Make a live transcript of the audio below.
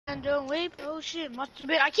And don't wait. Oh shit, must have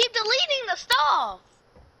been. I keep deleting the stuff.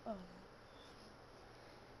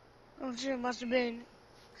 Oh shit, must have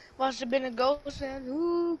been a ghost. And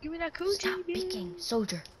ooh, give me that coochie. Stop peeking,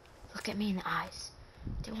 soldier. Look at me in the eyes.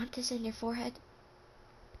 Do you want this in your forehead?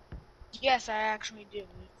 Yes, I actually do.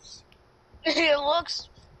 It looks.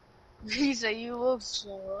 He said you look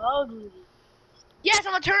so ugly. Yes,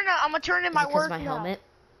 I'm gonna turn in my work my now. helmet?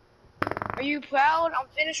 Are you proud? I'm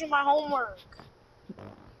finishing my homework.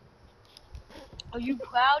 Are you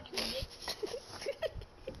proud?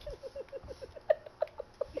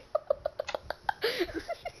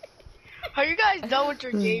 Are you guys done with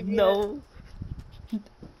your game yet? No.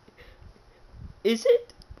 Is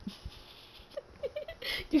it?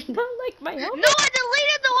 Do you not like my helmet? No, I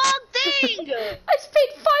deleted the wrong thing! I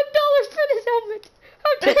paid $5 for this helmet.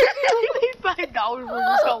 How dare you? You paid $5 for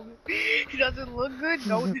this helmet. It doesn't look good,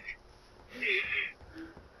 no.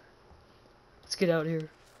 Let's get out of here.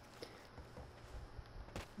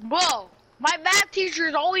 Bro, my math teacher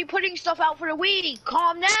is only putting stuff out for the week.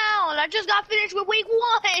 Calm down. I just got finished with week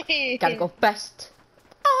 1. Gotta go fast.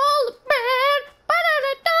 All man.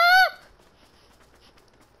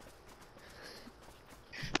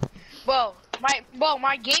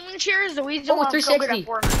 My gaming chair is the reason why I'm so good at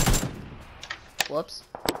Fortnite. Whoops.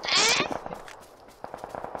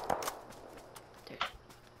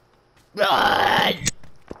 Alright,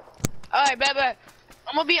 bet.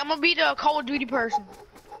 I'm gonna be the Call of Duty person.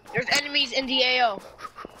 There's enemies in the AO.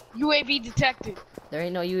 UAV detected. There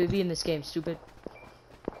ain't no UAV in this game, stupid.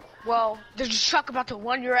 Well, there's a truck about to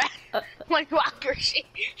run your ass. When you out your shit,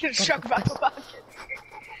 there's a truck about to run.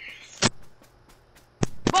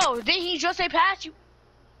 Bro, didn't he just say pass you?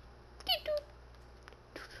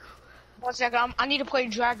 1 second, I need to play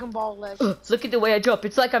Dragon Ball Legends. Look at the way I jump.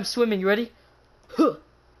 It's like I'm swimming. You ready?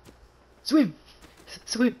 Swim.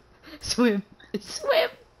 Swim. Swim. Swim.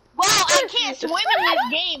 Bro, I can't swim in this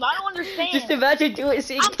game. I don't understand. Just imagine doing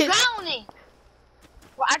it. I'm drowning.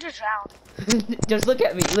 Well, I just drowned. Just look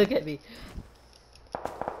at me. Look at me.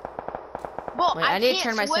 Well, wait, I need to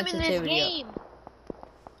turn my sensitivity up.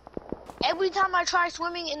 Every time I try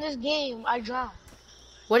swimming in this game, I drown.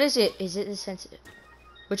 What is it? Is it the sensitive?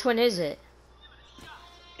 Which one is it?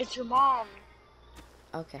 It's your mom.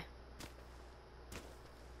 Okay.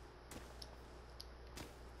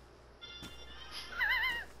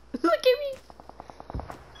 Look at me.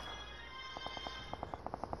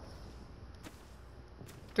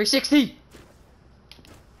 360.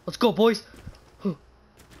 Let's go, boys. It's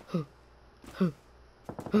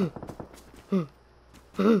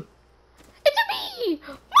me,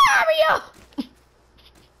 Mario.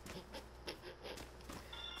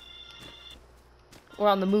 We're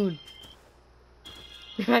on the moon.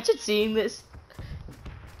 Imagine seeing this.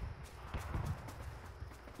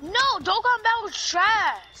 No, Dokkan Battle's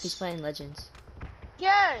trash. He's playing Legends.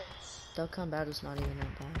 Yes. Dokkan Battle's not even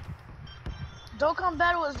that bad. Dokkan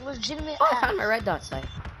Battle is legitimate. Oh, I found my red dot site.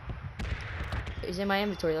 It was in my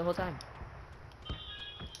inventory the whole time.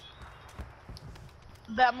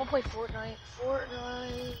 Bet I'm gonna play Fortnite.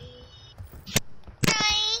 Fortnite.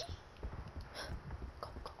 Go.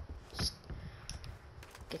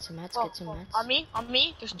 Get some mats. Oh, get some mats. On me.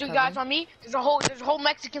 There's 2 guys on me. There's a whole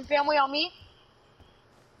Mexican family on me.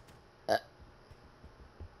 I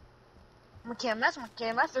can't mess.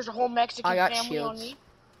 There's a whole Mexican family on me.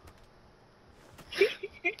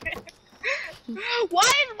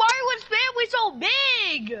 Why is Mario's family so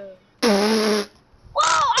big?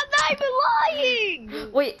 Whoa, I'm not even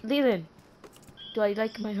lying! Wait, Leland. Do I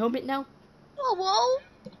like my helmet now? Whoa.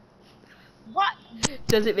 What?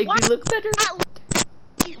 Does it make me look better?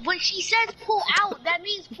 When she says pull out, that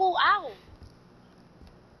means pull out.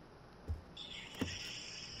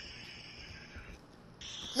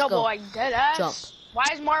 No, but like dead ass. Jump. Why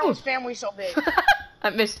is Mario's family so big?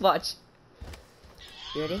 I missed watch.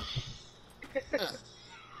 You ready?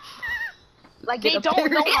 Like they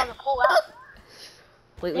don't know how to pull out.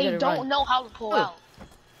 Wait, they don't know how to pull out.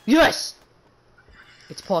 Yes!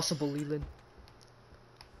 It's possible, Leland.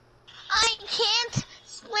 I can't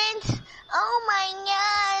sprint. Oh my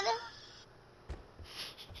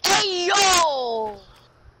god. Hey yo!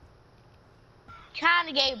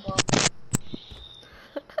 Kinda gay, bro.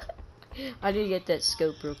 I need to get that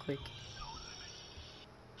scope real quick.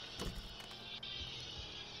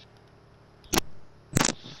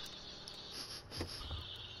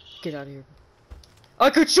 Get out of here. I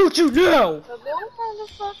could shoot you now! Hello,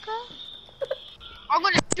 motherfucker. I'm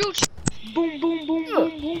gonna shoot you. Boom, boom, boom,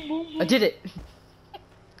 boom, boom, boom. I did it.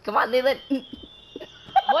 Come on, Leland.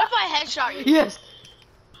 What if I headshot you? Yes.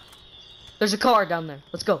 There's a car down there.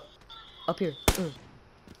 Let's go. Up here.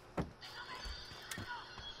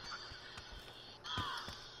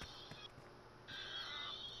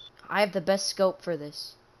 I have the best scope for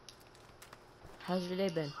this. How's your day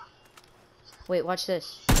been? Wait, watch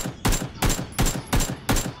this.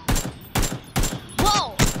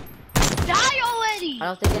 Whoa! Die already! I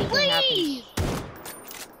don't think anything Please! happens.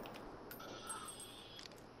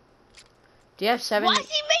 Do you have 7? Why does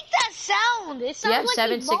he make that sound? It sounds Do you have like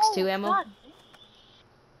 7.62 ammo? God.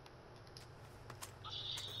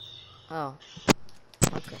 Oh.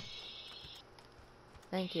 Okay.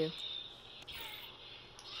 Thank you.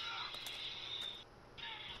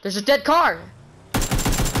 There's a dead car!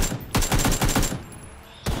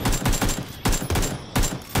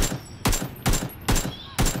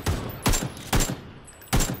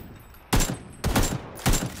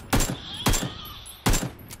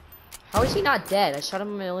 How is he not dead? I shot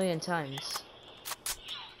him a million times.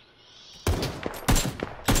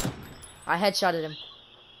 I headshotted him.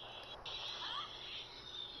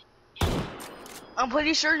 I'm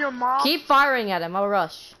pretty sure your mom. Keep firing at him, I'll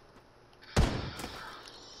rush.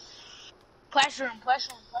 Pressure him,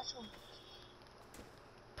 pressure him, pressure him.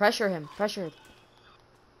 Pressure him, pressure him.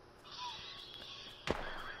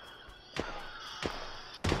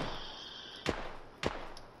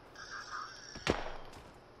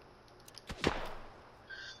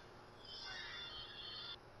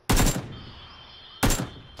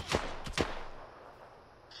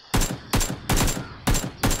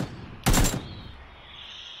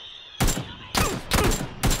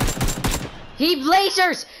 He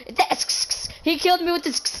lasers! He killed me with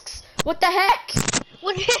this. What the heck?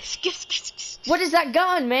 What is? What is that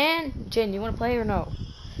gun, man? Jin, you want to play or no?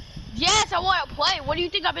 Yes, I want to play. What do you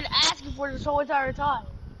think I've been asking for this whole entire time?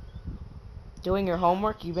 Doing your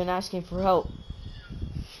homework? You've been asking for help.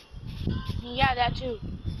 Yeah, that too.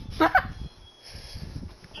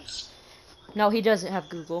 No, he doesn't have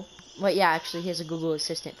Google. Wait, yeah, actually, he has a Google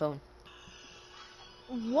Assistant phone.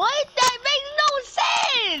 What? That makes no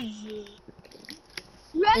sense!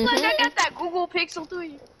 You act like I got that Google Pixel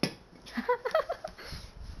 3.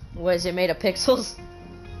 What, is it made of pixels?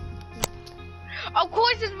 Of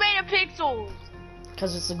course it's made of pixels!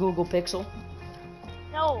 Because it's a Google Pixel.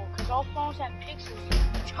 No, because all phones have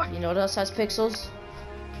pixels. You know what else has pixels?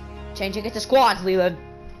 Changing it to squads, Leland.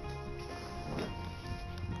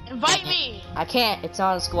 Invite me! I can't, it's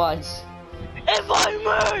on squads. Invite me!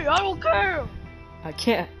 I don't care! I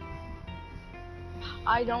can't.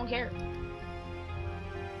 I don't care.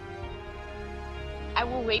 I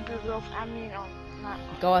will rape your girlfriend. I mean, not.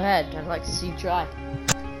 Go ahead, I'd like to see you try.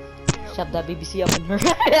 Shove that BBC up in her.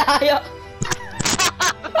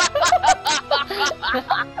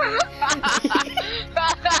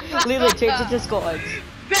 Leland, change it to squads.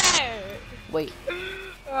 Wait.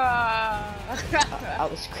 I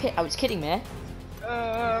was kidding, man.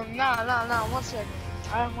 Nah. 1 second.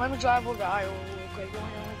 Let me drive over to Iowa real quick. We're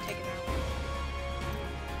gonna take it out.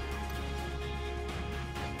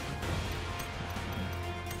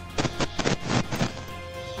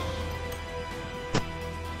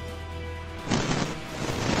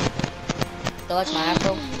 You like my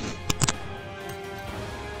afro?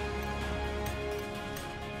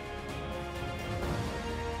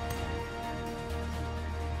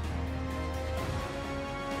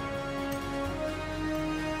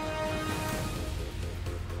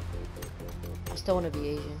 I still want to be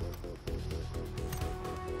Asian.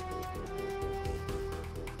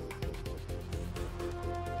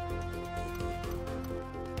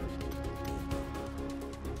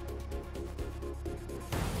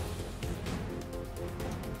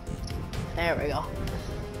 There we go.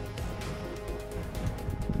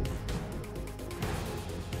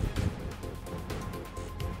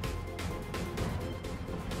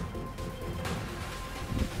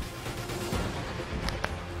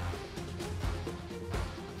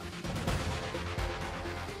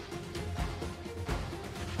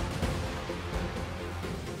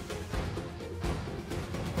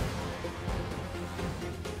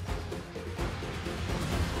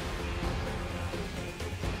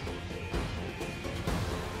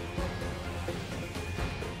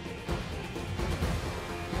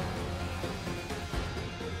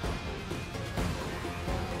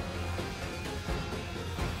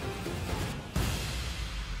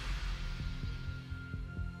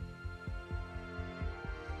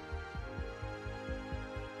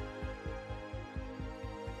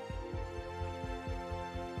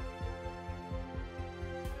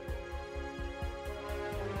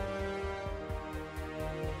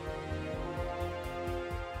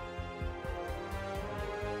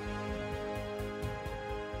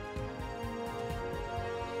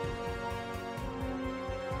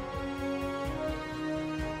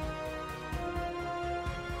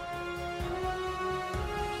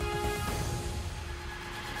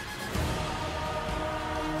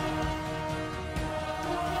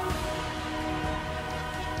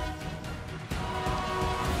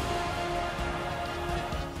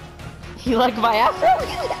 You like my afro?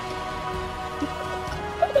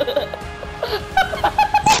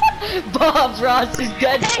 Bob Ross is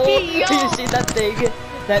Deadpool. Hey, yo. You see that thing?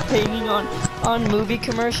 That painting on movie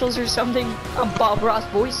commercials or something? On Bob Ross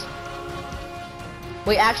voice?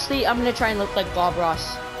 Wait, actually, I'm gonna try and look like Bob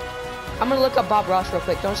Ross. I'm gonna look up Bob Ross real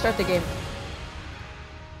quick. Don't start the game.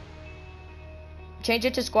 Change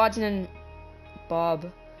it to squads and then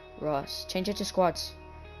Bob Ross. Change it to squads.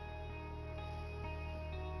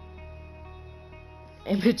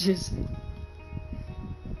 Images.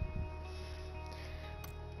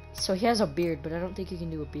 So he has a beard, but I don't think you can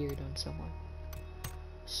do a beard on someone.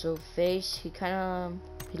 So face, he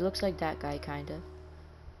looks like that guy kinda.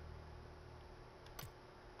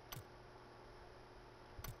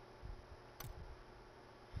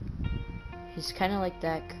 He's kinda like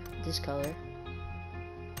that, this color.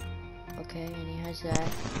 Okay, and he has that.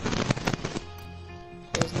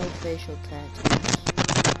 There's no facial tattoos.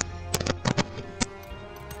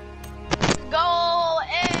 Go,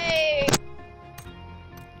 hey!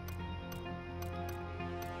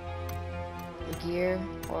 The gear,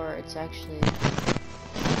 or it's actually... Wait,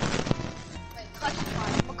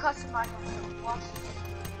 customize. I'm gonna customize myself.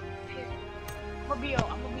 Here. I'm gonna be a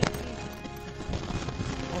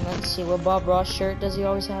And let's see, what Bob Ross shirt does he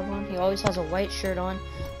always have on? He always has a white shirt on,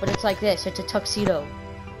 but it's like this, it's a tuxedo.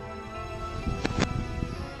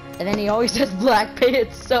 And then he always has black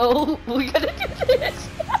pants, so we gotta do this.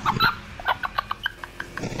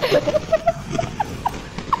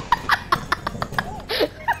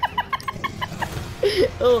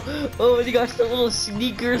 oh, and he got some little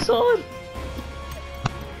sneakers on.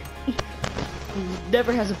 He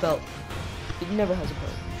never has a belt. He never has a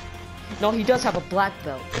belt. No, he does have a black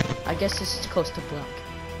belt. I guess this is close to black.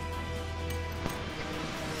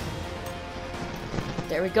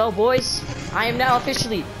 There we go, boys. I am now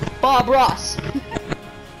officially Bob Ross.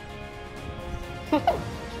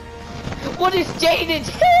 What is Jaden's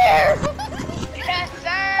hair? Yes,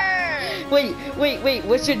 sir! Wait.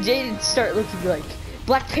 What should Jaden start looking like?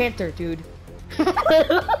 Black Panther, dude.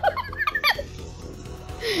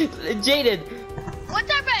 Jaden. What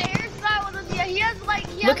type of hairstyle was this? He has like.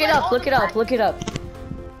 Look it up.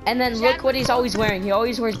 And then look what he's always wearing. He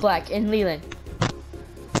always wears black. And Leland.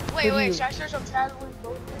 Wait, should I search some traveling?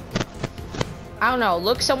 I don't know.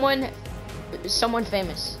 Look someone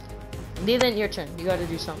famous. Leland, your turn. You gotta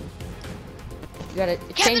do something. You gotta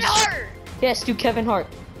Kevin Hart! Yes, do Kevin Hart.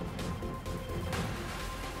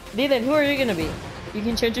 Leland, who are you gonna be? You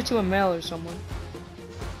can change it to a male or someone.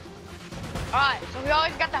 Alright, so we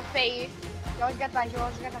always got that fade. You always got that fade.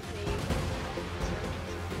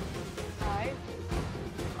 Alright.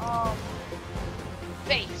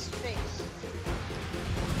 Face.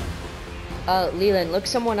 Leland, look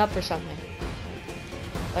someone up or something.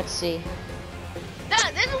 Let's see.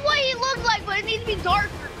 This is what he looks like, but it needs to be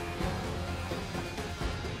darker.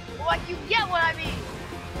 Like, you get what I mean.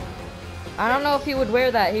 I don't know if he would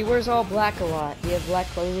wear that. He wears all black a lot. Do you have black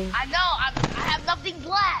clothing? I know, I have nothing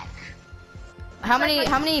black. How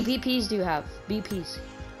many BPs do you have? BPs.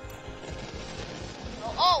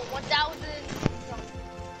 Oh, 1,000.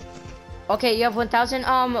 Okay, you have 1,000.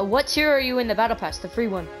 What tier are you in the battle pass? The free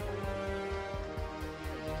one.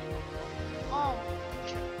 Oh.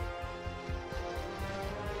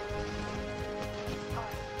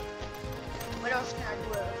 What else can I do?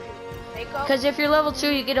 Makeup? Because if you're level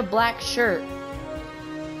 2, you get a black shirt.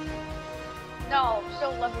 No,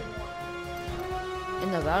 still level 1.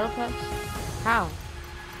 In the battle pass? How?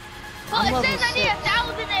 Well, I'm it level says I need 6.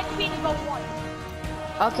 1,000 XP to go 1.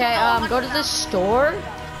 Okay, go to the store.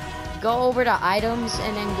 Go over to items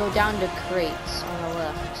and then go down to crates on the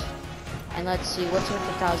left. And let's see, what's worth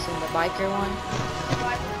 1,000? The biker one?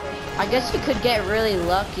 I guess you could get really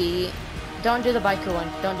lucky. Don't do the biker one.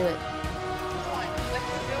 Don't do it.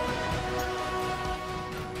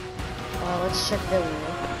 Let's check the.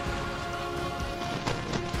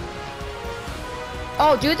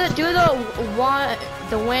 Oh, do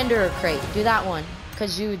the Wanderer crate. Do that one,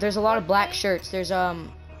 cause there's a lot of black shirts. There's a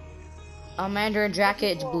Mandarin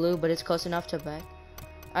jacket. It's blue, but it's close enough to back.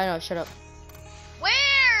 I know. Shut up.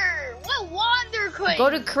 Where? What Wander crate? Go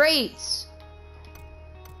to crates.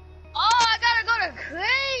 Oh, I gotta go to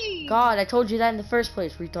crates. God, I told you that in the first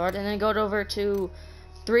place, retard. And then go over to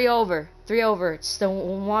 3 over. 3 over. It's the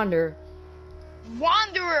Wanderer.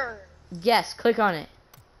 Wanderer. Yes, click on it.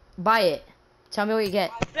 Buy it. Tell me what you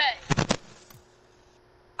get. I bet.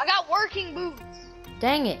 I got working boots.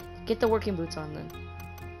 Dang it. Get the working boots on then.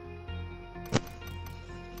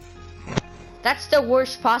 That's the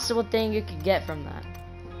worst possible thing you could get from that.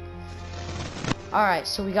 Alright,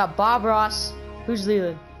 so we got Bob Ross. Who's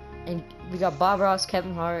Leland? And we got Bob Ross,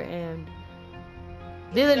 Kevin Hart, and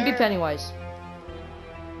Leland be Pennywise.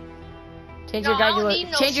 Change your guy to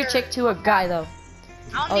a change your chick to a guy though.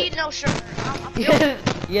 I don't need no shirt. I'm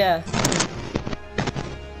yeah.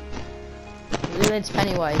 Leland's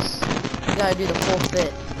Pennywise. You gotta do the full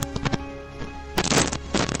fit.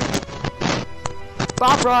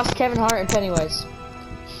 Bob Ross, Kevin Hart, and Pennywise.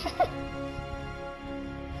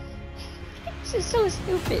 This is so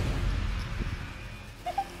stupid.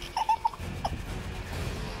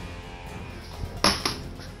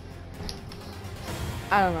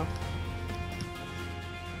 I don't know.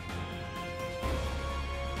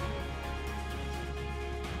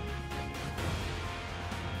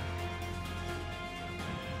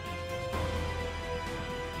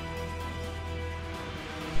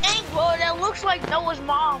 Dang, bro, that looks like Noah's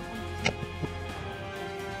mom.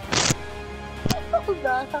 Oh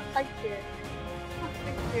god, I can't.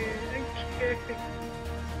 I can't.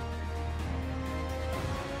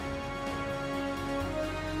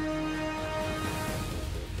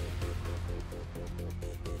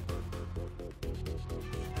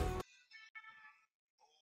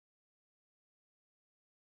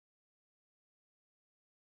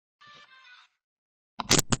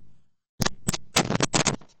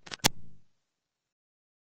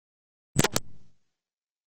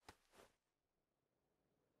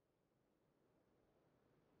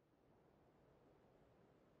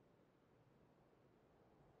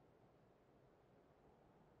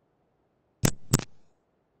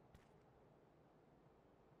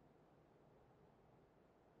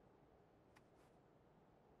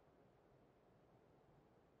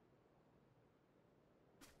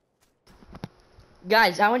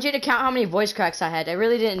 Guys, I want you to count how many voice cracks I had. I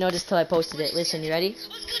really didn't notice till I posted it. Listen, you ready?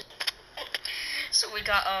 So we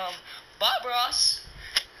got Bob Ross,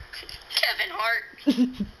 Kevin Hart,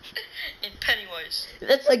 and Pennywise.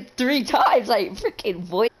 That's like 3 times I freaking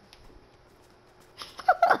voice.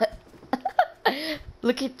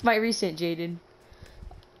 Look at my recent, Jaden.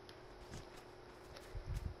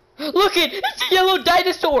 Look it! It's a yellow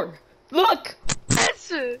dinosaur! Look!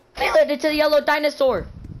 That's it. It's a yellow dinosaur!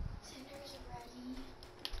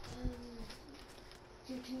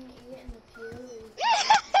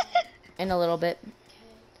 In a little bit.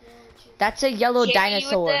 That's a yellow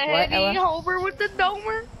dinosaur. What, Ella? Homer with the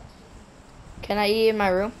domer. Can I eat in my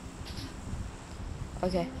room?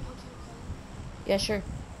 Okay. Yeah, sure.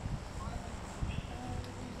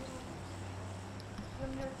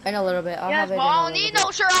 In a little bit. I'll have it in a I little don't need bit.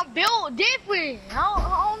 no shirt. I'm built different.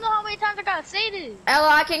 I don't know how many times I gotta say this. Ella,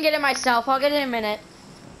 I can get it myself. I'll get it in a minute.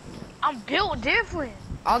 I'm built different.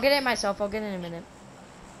 I'll get it myself. I'll get it in a minute.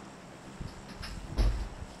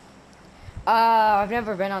 I've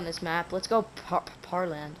never been on this map. Let's go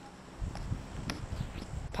Parland.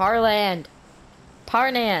 Parnan.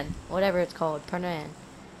 Whatever it's called. Parnan.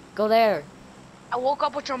 Go there. I woke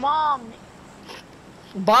up with your mom.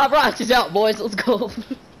 Bob Ross is out, boys. Let's go.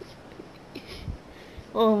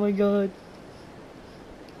 Oh my god.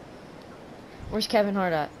 Where's Kevin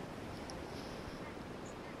Hart at?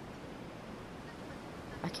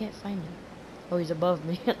 I can't find him. Oh, he's above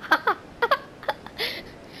me.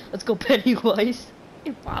 Let's go Pennywise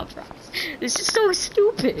and Bob Ross. This is so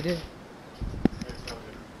stupid.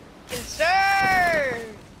 Yes, sir.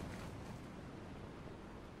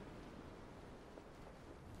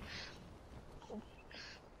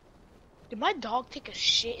 Did my dog take a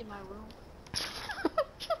shit in my room?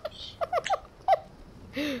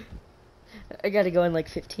 I gotta go in like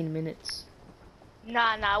 15 minutes.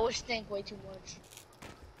 Nah, I would stink way too much.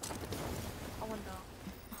 I wanna know.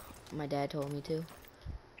 My dad told me to.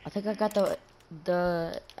 I think I got the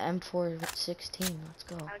M416. Let's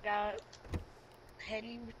go. I got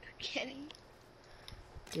Penny with the Kenny.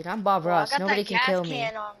 Dude, I'm Bob Ross. Nobody can kill me.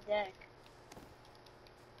 I got that gas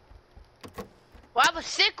can on deck. Well, I have a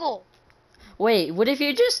sickle. Wait, what if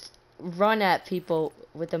you just run at people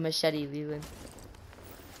with a machete, Leland?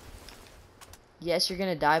 Yes, you're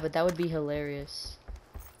gonna die, but that would be hilarious.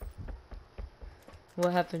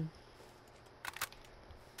 What happened?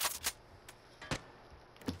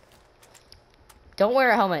 Don't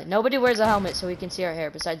wear a helmet. Nobody wears a helmet so we can see our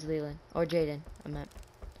hair besides Leland. Or Jaden, I meant.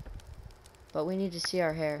 But we need to see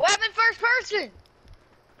our hair. What happened first person?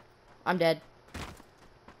 I'm dead.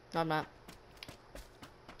 No, I'm not.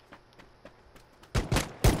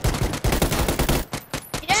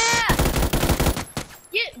 Yeah!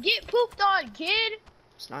 Get pooped on, kid!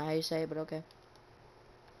 It's not how you say it, but okay.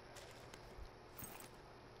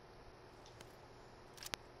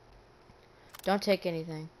 Don't take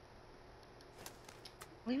anything.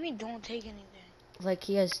 What do you mean don't take anything? Like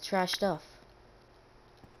he has trash stuff.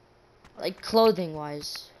 Like clothing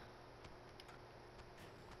wise.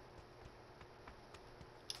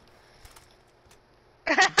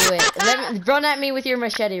 Do it. Run at me with your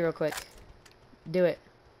machete real quick. Do it.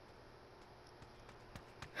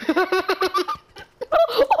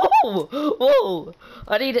 Oh, whoa!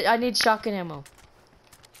 I need shotgun ammo.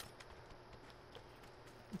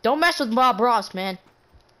 Don't mess with Bob Ross, man.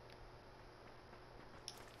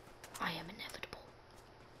 I am inevitable.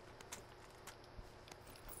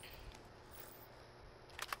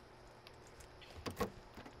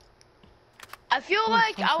 I feel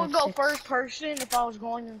like I would go first person if I was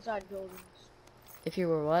going inside buildings. If you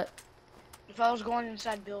were what? If I was going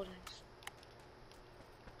inside buildings.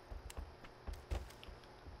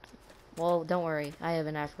 Well, don't worry. I have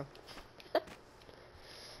an afro.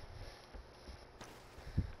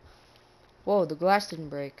 Whoa, the glass didn't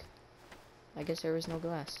break. I guess there was no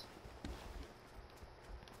glass.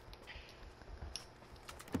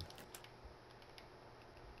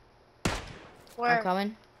 Where? I'm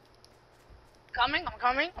coming.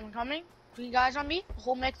 I'm coming. 3 guys on me. A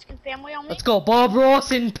whole Mexican family on me. Let's go, Bob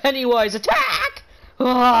Ross and Pennywise. Attack!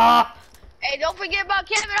 Ah! Hey, don't forget about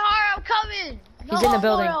Kevin Hart. I'm coming. He's in the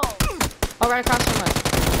building. Oh, right across from us.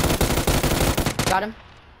 Got him.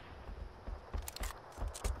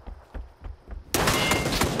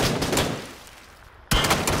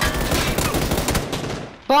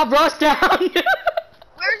 Bob Ross down.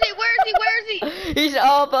 Where is he? He's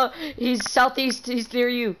up. He's southeast. He's near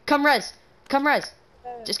you. Come res.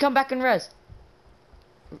 Just come back and res.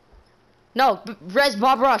 No, res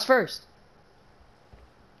Bob Ross first.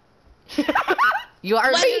 You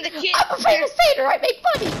are me. I'm a famous painter. I make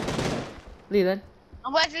money. Leland.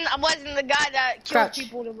 I'm letting the guy that kills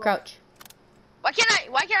people to Crouch. Why can't I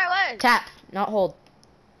let? Tap, not hold.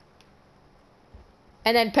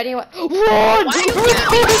 And then Pennywise. Run!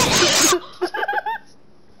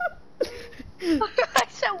 I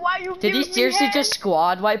said, why you? Did he seriously just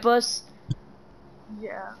squad wipe us?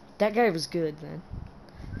 Yeah. That guy was good, man.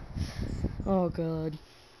 Oh god.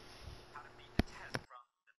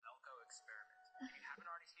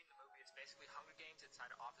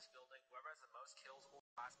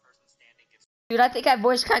 Dude, I think I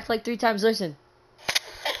voice cracked like 3 times. Listen.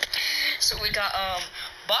 So we got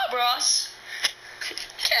Bob Ross,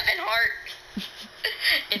 Kevin Hart,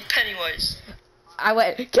 and Pennywise. I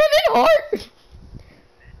went Kevin Hart.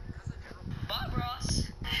 Bob Ross.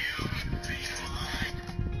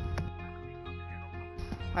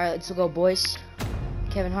 All right, let's go, boys.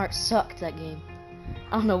 Kevin Hart sucked that game.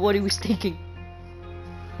 I don't know what he was thinking.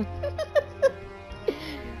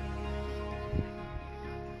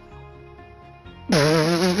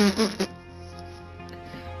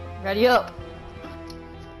 Ready up.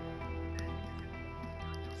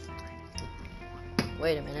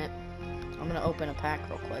 Wait a minute. I'm gonna open a pack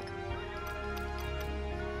real quick.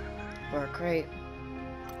 Or a crate.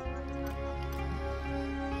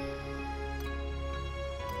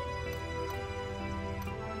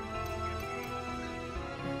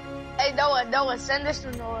 Hey Noah, send this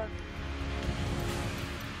to Noah.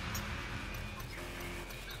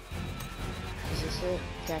 Is this it?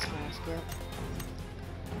 Gas mask, yep.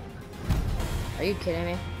 Are you kidding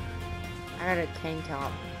me? I got a tank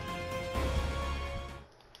top.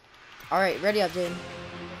 Alright, ready up, dude.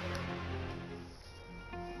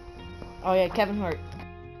 Oh yeah, Kevin Hart.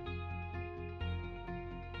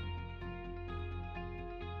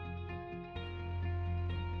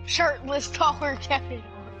 Shirtless, taller Kevin Hart.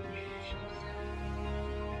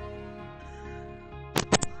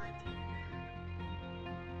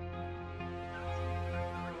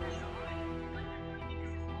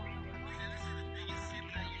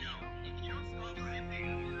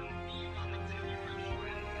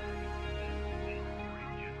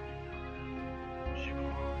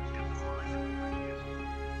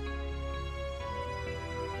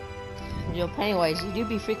 Yo, Pennywise, you do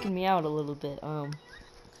be freaking me out a little bit.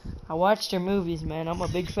 I watched your movies, man. I'm a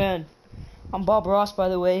big fan. I'm Bob Ross, by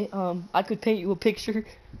the way. I could paint you a picture.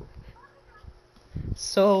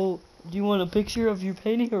 So, do you want a picture of your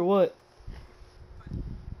painting or what?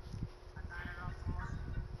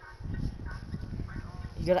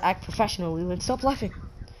 You gotta act professional, Leland. Stop laughing.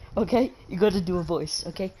 Okay? You gotta do a voice,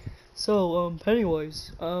 okay? So,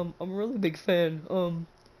 Pennywise, I'm a really big fan.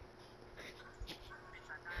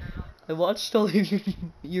 I watched all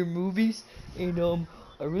your movies, and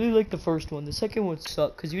I really like the first one. The second one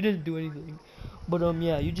sucked because you didn't do anything. But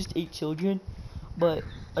yeah, you just ate children. But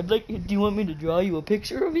I'd like. Do you want me to draw you a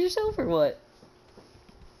picture of yourself or what?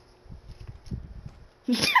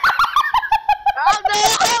 Oh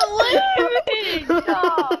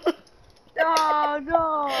no!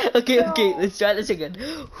 No. Okay, let's try this again.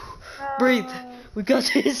 Breathe. We got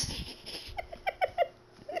this.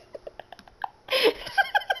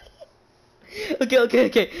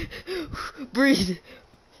 Okay. Breathe.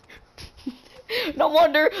 No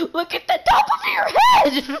wonder. Look at the top of your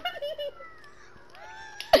head.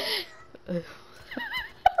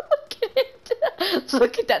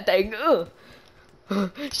 Look at that thing.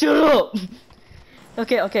 Shut up.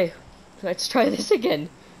 Okay. Let's try this again.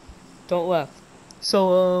 Don't laugh.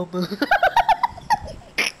 So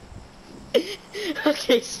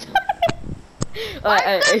okay. Stop. I'm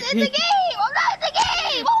not in the game. I'm not in the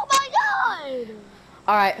game. Oh my god.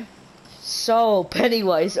 All right. So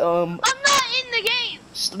Pennywise. I'm not in the game.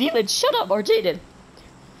 Leland, shut up, or Jaden.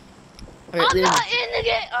 Right, I'm not in the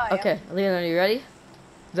game. Oh, okay, yeah. Leland, are you ready?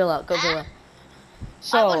 Villa, go Villa.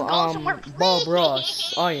 So, Bob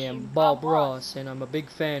Ross, I am Bob Ross, and I'm a big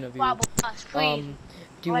fan of you. Bob Ross, please.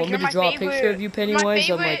 Do you want me to draw a picture of you, Pennywise?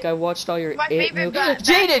 I'm like, I watched all your It movies.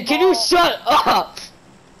 Jaden, can you shut up?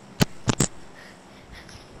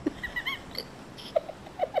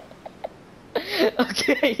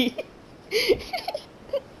 Okay.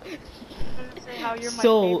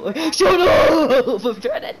 So, shut up! I'm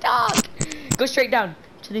trying to talk. Go straight down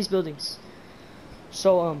to these buildings.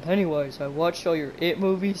 So, Pennywise, I watched all your It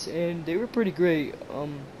movies, and they were pretty great. I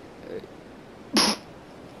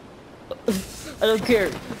don't care.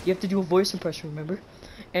 You have to do a voice impression, remember?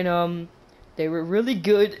 And they were really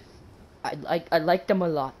good. I liked them a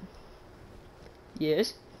lot.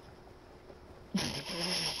 Yes.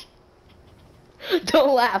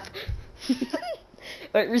 Don't laugh.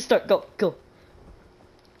 Alright, restart. Go. Get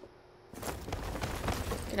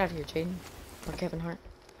out of here, Jaden. Or Kevin Hart.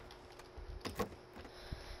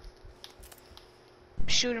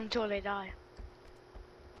 Shoot them till they die.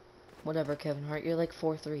 Whatever, Kevin Hart. You're like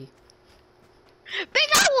 4'3".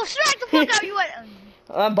 Bitch, I will smack the fuck out of you.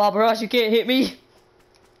 I'm Bob Ross. You can't hit me.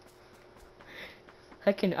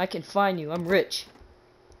 I can find you. I'm rich.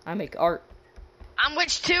 I make art. I'm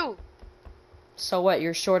rich too. So what?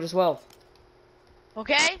 You're short as well.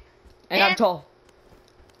 Okay? And I'm tall.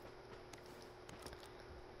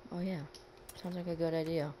 Oh yeah. Sounds like a good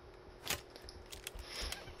idea.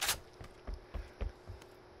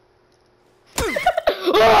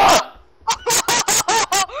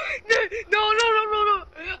 No.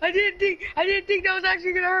 I didn't think that was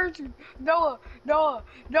actually gonna hurt you. Noah,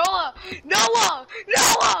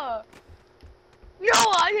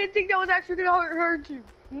 I didn't think that was actually gonna hurt you.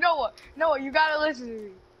 Noah, you gotta listen to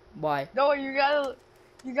me. Why? Noah, you gotta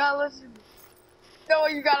listen to me.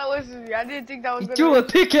 Noah, you gotta listen to me. I didn't think that was You gonna threw a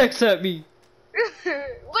hurt you. pickaxe at me. What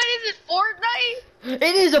is it, Fortnite?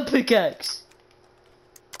 It is a pickaxe.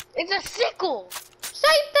 It's a sickle.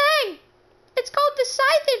 Same thing. It's called the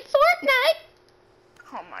scythe in Fortnite.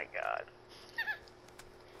 Oh my god.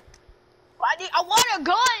 I want a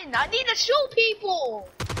gun. I need to shoot people.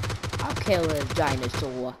 I'll kill a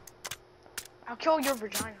dinosaur. I'll kill your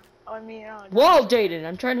vagina. Whoa, Jaden,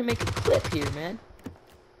 I'm trying to make a clip here, man.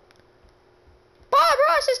 Bob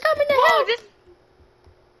Ross is coming to help.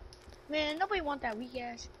 Man, nobody want that weak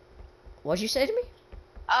ass. What'd you say to me?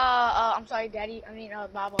 I'm sorry, Daddy.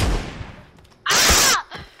 Bob. Ah!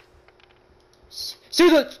 Say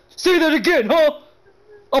that again, huh?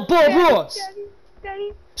 Bob Ross.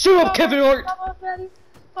 Daddy. Shut up, Kevin Hart.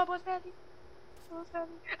 Papa's daddy.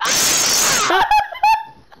 Ah!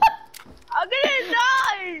 I'm gonna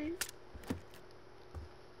die.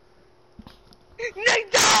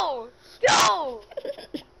 No.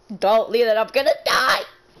 Don't leave it. I'm gonna die.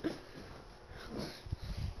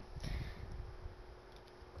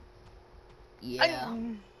 Yeah.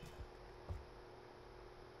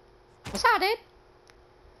 What's that, dude?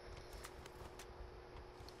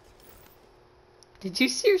 Did you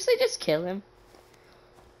seriously just kill him?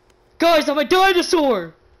 Guys, I'm a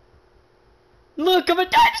dinosaur! Look, I'm a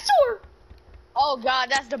dinosaur! Oh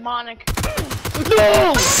god, that's demonic.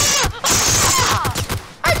 No!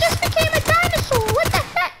 I just became a dinosaur! What the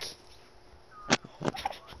heck?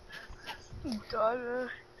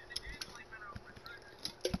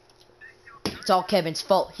 It's all Kevin's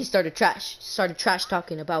fault. He started trash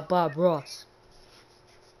talking about Bob Ross.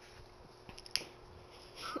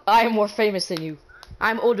 I am more famous than you.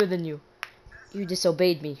 I'm older than you. You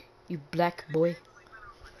disobeyed me, you black boy.